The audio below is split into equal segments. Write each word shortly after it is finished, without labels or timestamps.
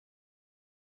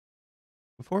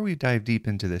Before we dive deep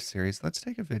into this series, let's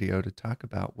take a video to talk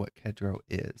about what Kedro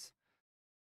is.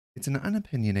 It's an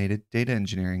unopinionated data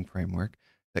engineering framework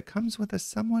that comes with a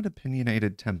somewhat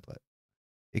opinionated template.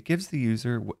 It gives the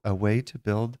user a way to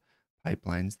build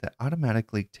pipelines that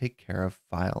automatically take care of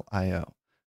file I/O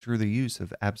through the use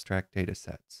of abstract data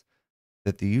sets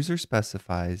that the user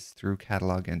specifies through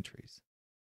catalog entries.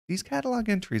 These catalog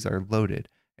entries are loaded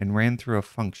and ran through a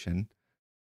function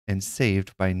and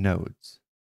saved by nodes.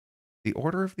 The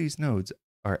order of these nodes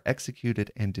are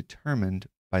executed and determined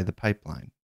by the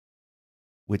pipeline,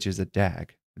 which is a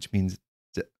DAG, which means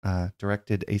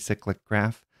directed acyclic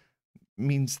graph.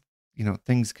 Means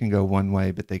things can go one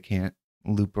way, but they can't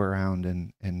loop around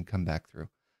and come back through.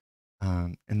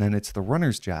 And then it's the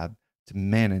runner's job to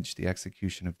manage the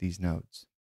execution of these nodes.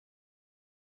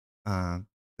 Uh,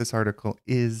 this article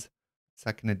is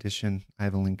second edition. I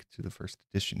have a link to the first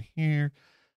edition here.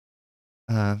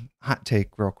 Hot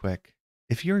take real quick.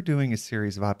 If you're doing a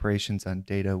series of operations on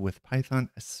data with Python,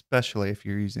 especially if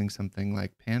you're using something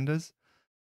like pandas,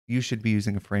 you should be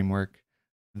using a framework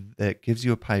that gives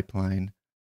you a pipeline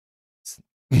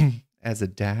as a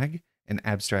DAG and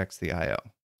abstracts the IO.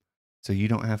 So you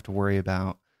don't have to worry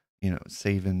about,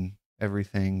 saving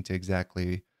everything to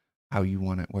exactly how you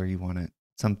want it, where you want it.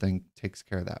 Something takes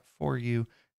care of that for you.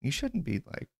 You shouldn't be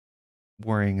like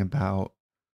worrying about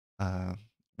uh,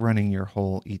 running your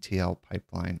whole ETL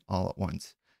pipeline all at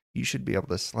once. You should be able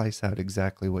to slice out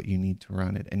exactly what you need to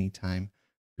run at any time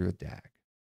through a DAG.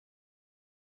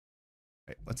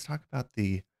 Right, let's talk about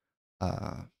the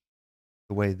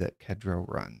way that Kedro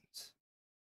runs.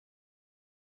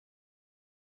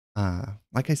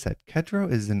 Like I said,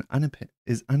 Kedro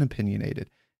is unopinionated.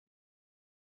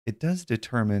 It does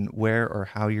determine where or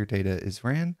how your data is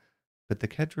ran, but the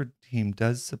Kedro team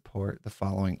does support the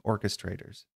following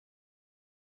orchestrators.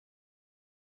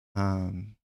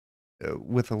 Um,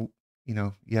 with a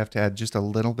you have to add just a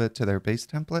little bit to their base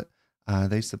template.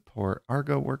 They support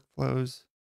Argo workflows,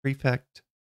 Prefect,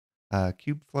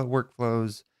 Kubeflow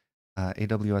workflows,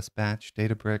 AWS Batch,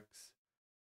 Databricks.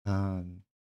 I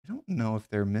don't know if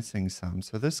they're missing some.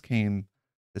 So this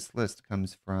list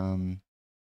comes from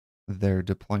their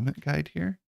deployment guide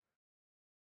here.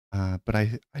 But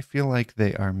I feel like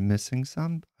they are missing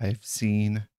some. I've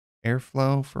seen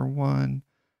Airflow for one.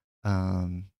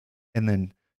 Um, and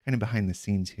then kind of behind the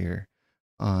scenes here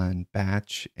on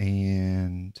Batch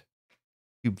and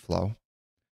Kubeflow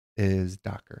is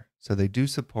Docker. So they do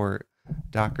support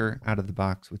Docker out of the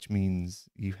box, which means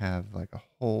you have like a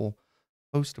whole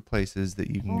host of places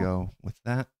that you can go with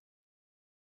that.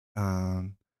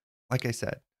 Um, like I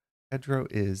said, Kedro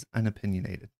is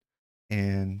unopinionated,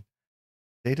 and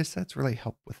data sets really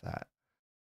help with that.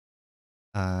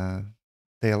 Uh,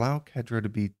 they allow Kedro to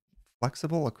be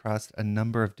flexible across a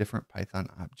number of different Python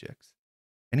objects.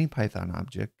 Any Python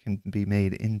object can be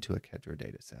made into a Kedro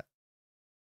dataset.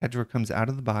 Kedro comes out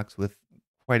of the box with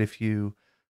quite a few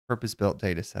purpose-built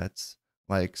datasets,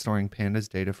 like storing pandas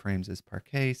data frames as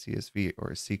Parquet, CSV, or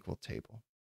a SQL table.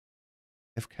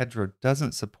 If Kedro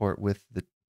doesn't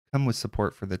come with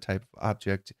support for the type of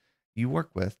object you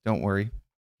work with, don't worry.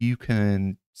 You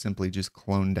can simply just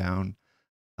clone down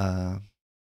uh,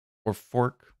 or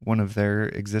fork one of their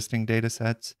existing data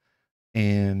sets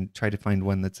and try to find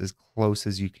one that's as close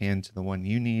as you can to the one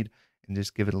you need and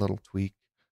just give it a little tweak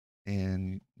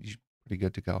and you're pretty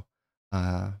good to go.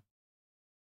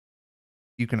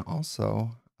 You can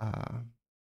also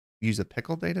use a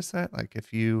pickle data set. Like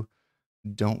if you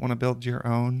don't want to build your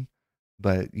own,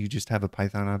 but you just have a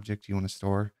Python object you want to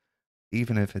store,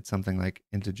 even if it's something like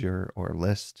integer or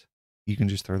list, you can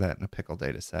just throw that in a pickle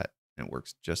data set and it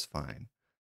works just fine.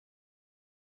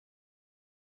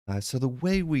 So the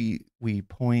way we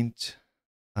point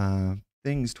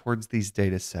things towards these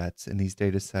data sets, and these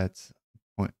data sets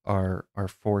are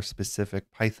for specific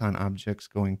Python objects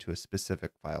going to a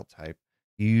specific file type.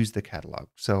 You use the catalog.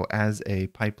 So as a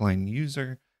pipeline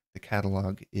user, the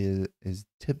catalog is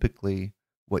typically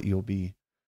what you'll be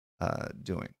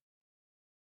doing.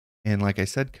 And like I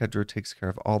said, Kedro takes care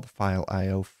of all the file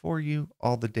I/O for you.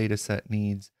 All the data set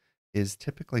needs is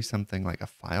typically something like a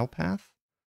file path.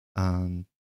 Um,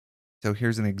 so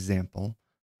here's an example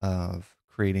of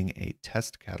creating a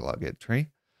test catalog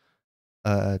entry,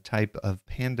 a type of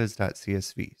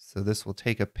pandas.csv. So this will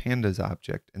take a pandas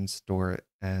object and store it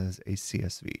as a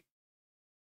CSV.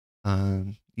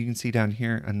 You can see down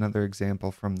here another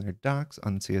example from their docs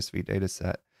on CSV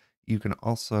dataset. You can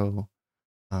also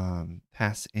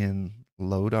pass in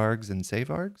load args and save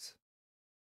args,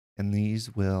 and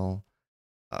these will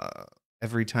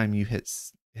every time you hit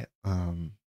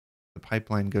the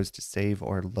pipeline goes to save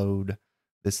or load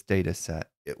this data set,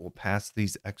 it will pass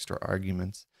these extra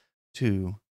arguments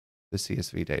to the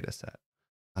CSV data set.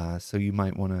 So you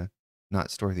might want to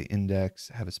not store the index,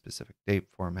 have a specific date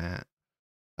format,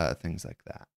 things like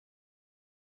that.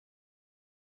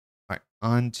 All right,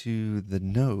 on to the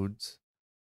nodes.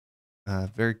 A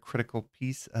very critical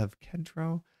piece of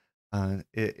Kedro.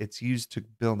 It's used to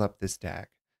build up this DAG,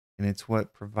 and it's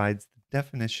what provides the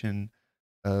definition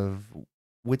of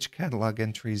which catalog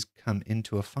entries come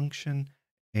into a function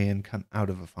and come out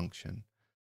of a function.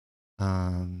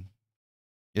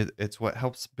 It's what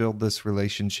helps build this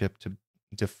relationship to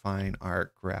define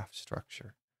our graph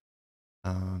structure.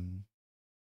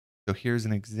 So here's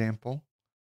an example.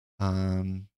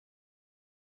 Um,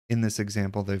 in this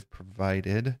example, they've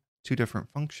provided two different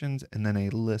functions and then a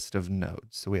list of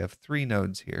nodes. So we have three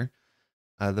nodes here.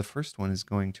 The first one is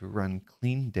going to run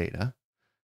clean data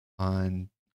on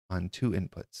two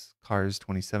inputs, cars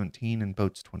 2017 and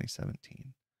boats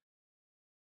 2017.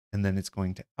 And then it's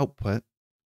going to output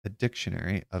a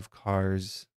dictionary of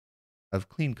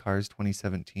clean cars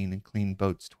 2017 and clean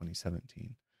boats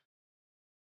 2017.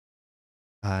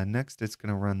 Next, it's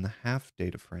going to run the half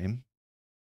data frame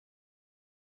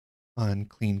on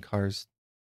clean cars.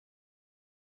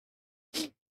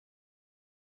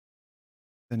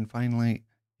 Then finally,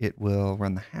 it will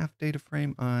run the half data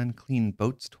frame on clean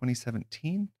boats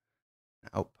 2017,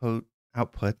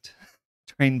 output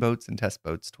train boats and test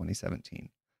boats 2017.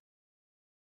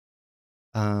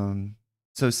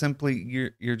 So simply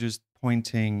you're just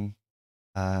pointing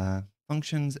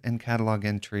functions and catalog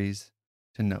entries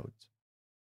to nodes.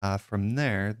 From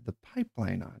there, the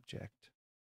pipeline object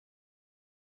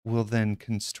will then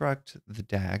construct the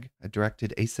DAG, a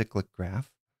directed acyclic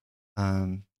graph.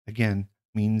 Again,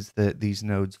 means that these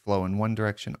nodes flow in one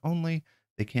direction only.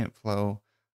 They can't flow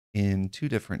in two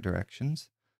different directions.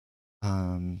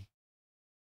 And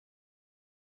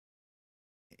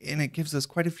it gives us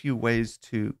quite a few ways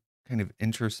to kind of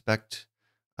introspect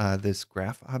this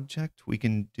graph object. We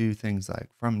can do things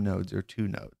like from nodes or to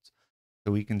nodes.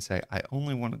 So we can say, I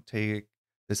only want to take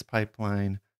this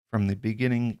pipeline from the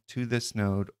beginning to this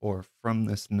node or from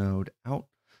this node out.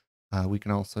 We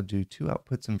can also do to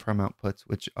outputs and from outputs,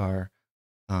 which are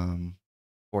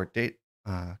for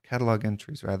catalog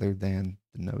entries rather than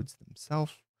the nodes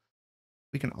themselves.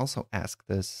 We can also ask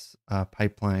this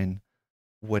pipeline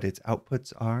what its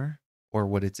outputs are or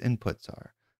what its inputs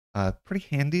are. Pretty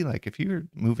handy, like if you're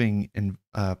moving in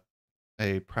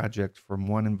a project from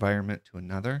one environment to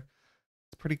another,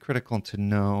 it's pretty critical to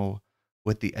know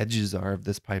what the edges are of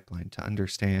this pipeline to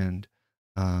understand.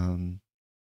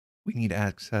 We need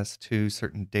access to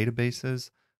certain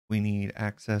databases. We need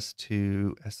access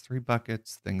to S3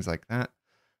 buckets, things like that.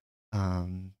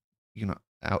 Um, you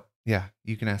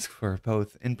can ask for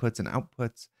both inputs and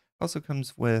outputs. Also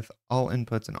comes with all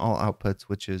inputs and all outputs,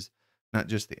 which is not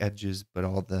just the edges, but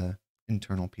all the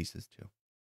internal pieces too.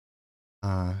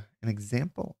 An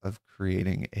example of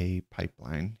creating a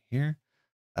pipeline here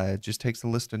just takes a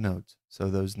list of nodes. So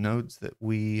those nodes that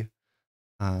we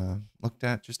looked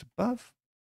at just above,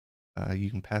 you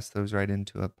can pass those right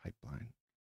into a pipeline.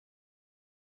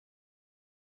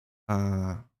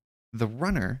 The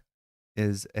runner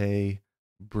is a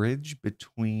bridge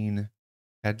between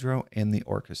Kedro and the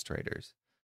orchestrators.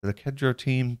 The Kedro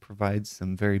team provides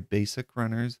some very basic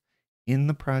runners in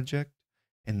the project,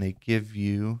 and they give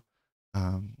you,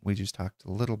 we just talked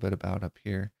a little bit about up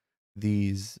here,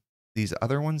 these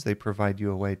other ones, they provide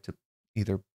you a way to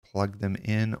either plug them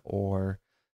in or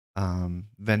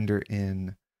vendor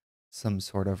in some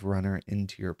sort of runner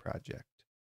into your project.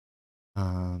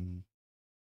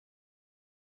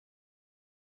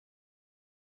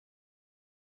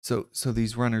 So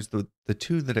these runners, the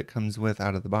two that it comes with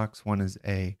out of the box, one is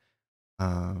a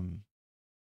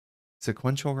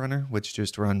sequential runner, which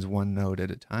just runs one node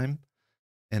at a time.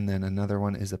 And then another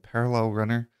one is a parallel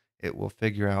runner. It will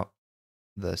figure out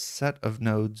the set of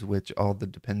nodes which all the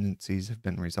dependencies have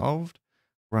been resolved,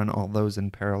 run all those in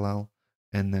parallel,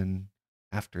 and then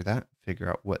after that, figure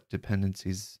out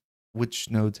which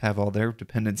nodes have all their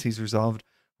dependencies resolved,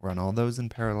 run all those in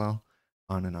parallel,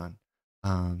 on and on.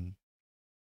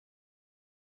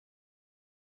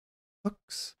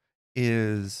 Hooks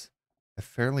is a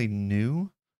fairly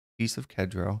new piece of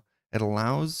Kedro. It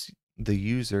allows the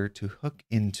user to hook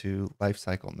into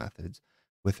lifecycle methods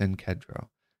within Kedro.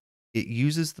 It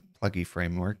uses the Pluggy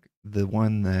framework, the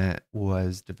one that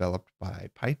was developed by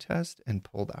PyTest and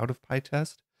pulled out of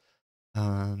PyTest.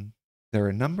 There are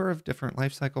a number of different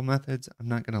lifecycle methods. I'm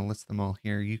not going to list them all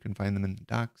here. You can find them in the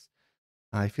docs.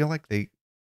 I feel like they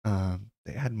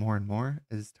add more and more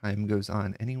as time goes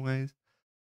on anyways.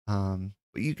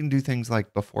 but you can do things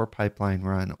like before pipeline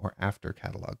run or after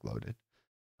catalog loaded.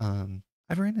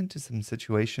 I've ran into some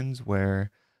situations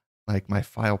where, like my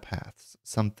file paths,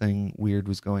 something weird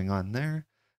was going on there,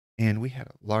 and we had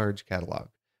a large catalog.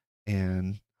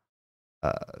 And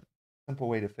a simple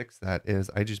way to fix that is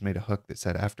I just made a hook that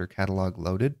said after catalog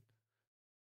loaded,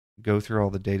 go through all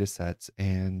the data sets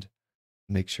and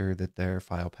make sure that their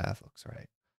file path looks right.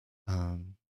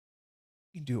 Um,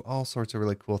 you can do all sorts of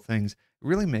really cool things. It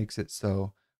really makes it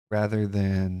so rather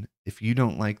than if you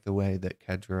don't like the way that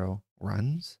Kedro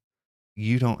runs,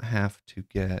 you don't have to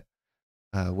get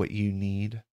what you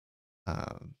need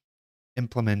um,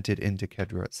 implemented into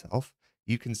Kedro itself.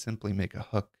 You can simply make a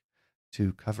hook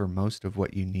to cover most of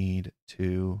what you need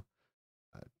to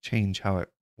change how it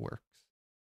works.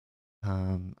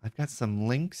 I've got some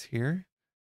links here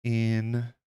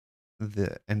in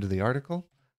the end of the article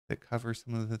that cover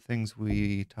some of the things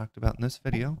we talked about in this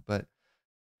video, but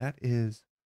that is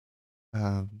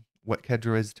what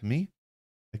Kedro is to me.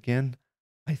 Again,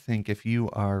 I think if you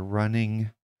are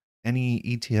running any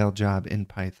ETL job in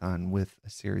Python with a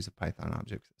series of Python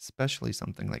objects, especially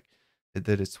something like that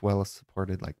it's well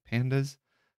supported like pandas,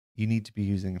 you need to be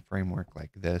using a framework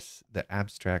like this that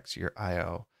abstracts your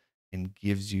IO and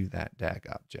gives you that DAG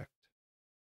object.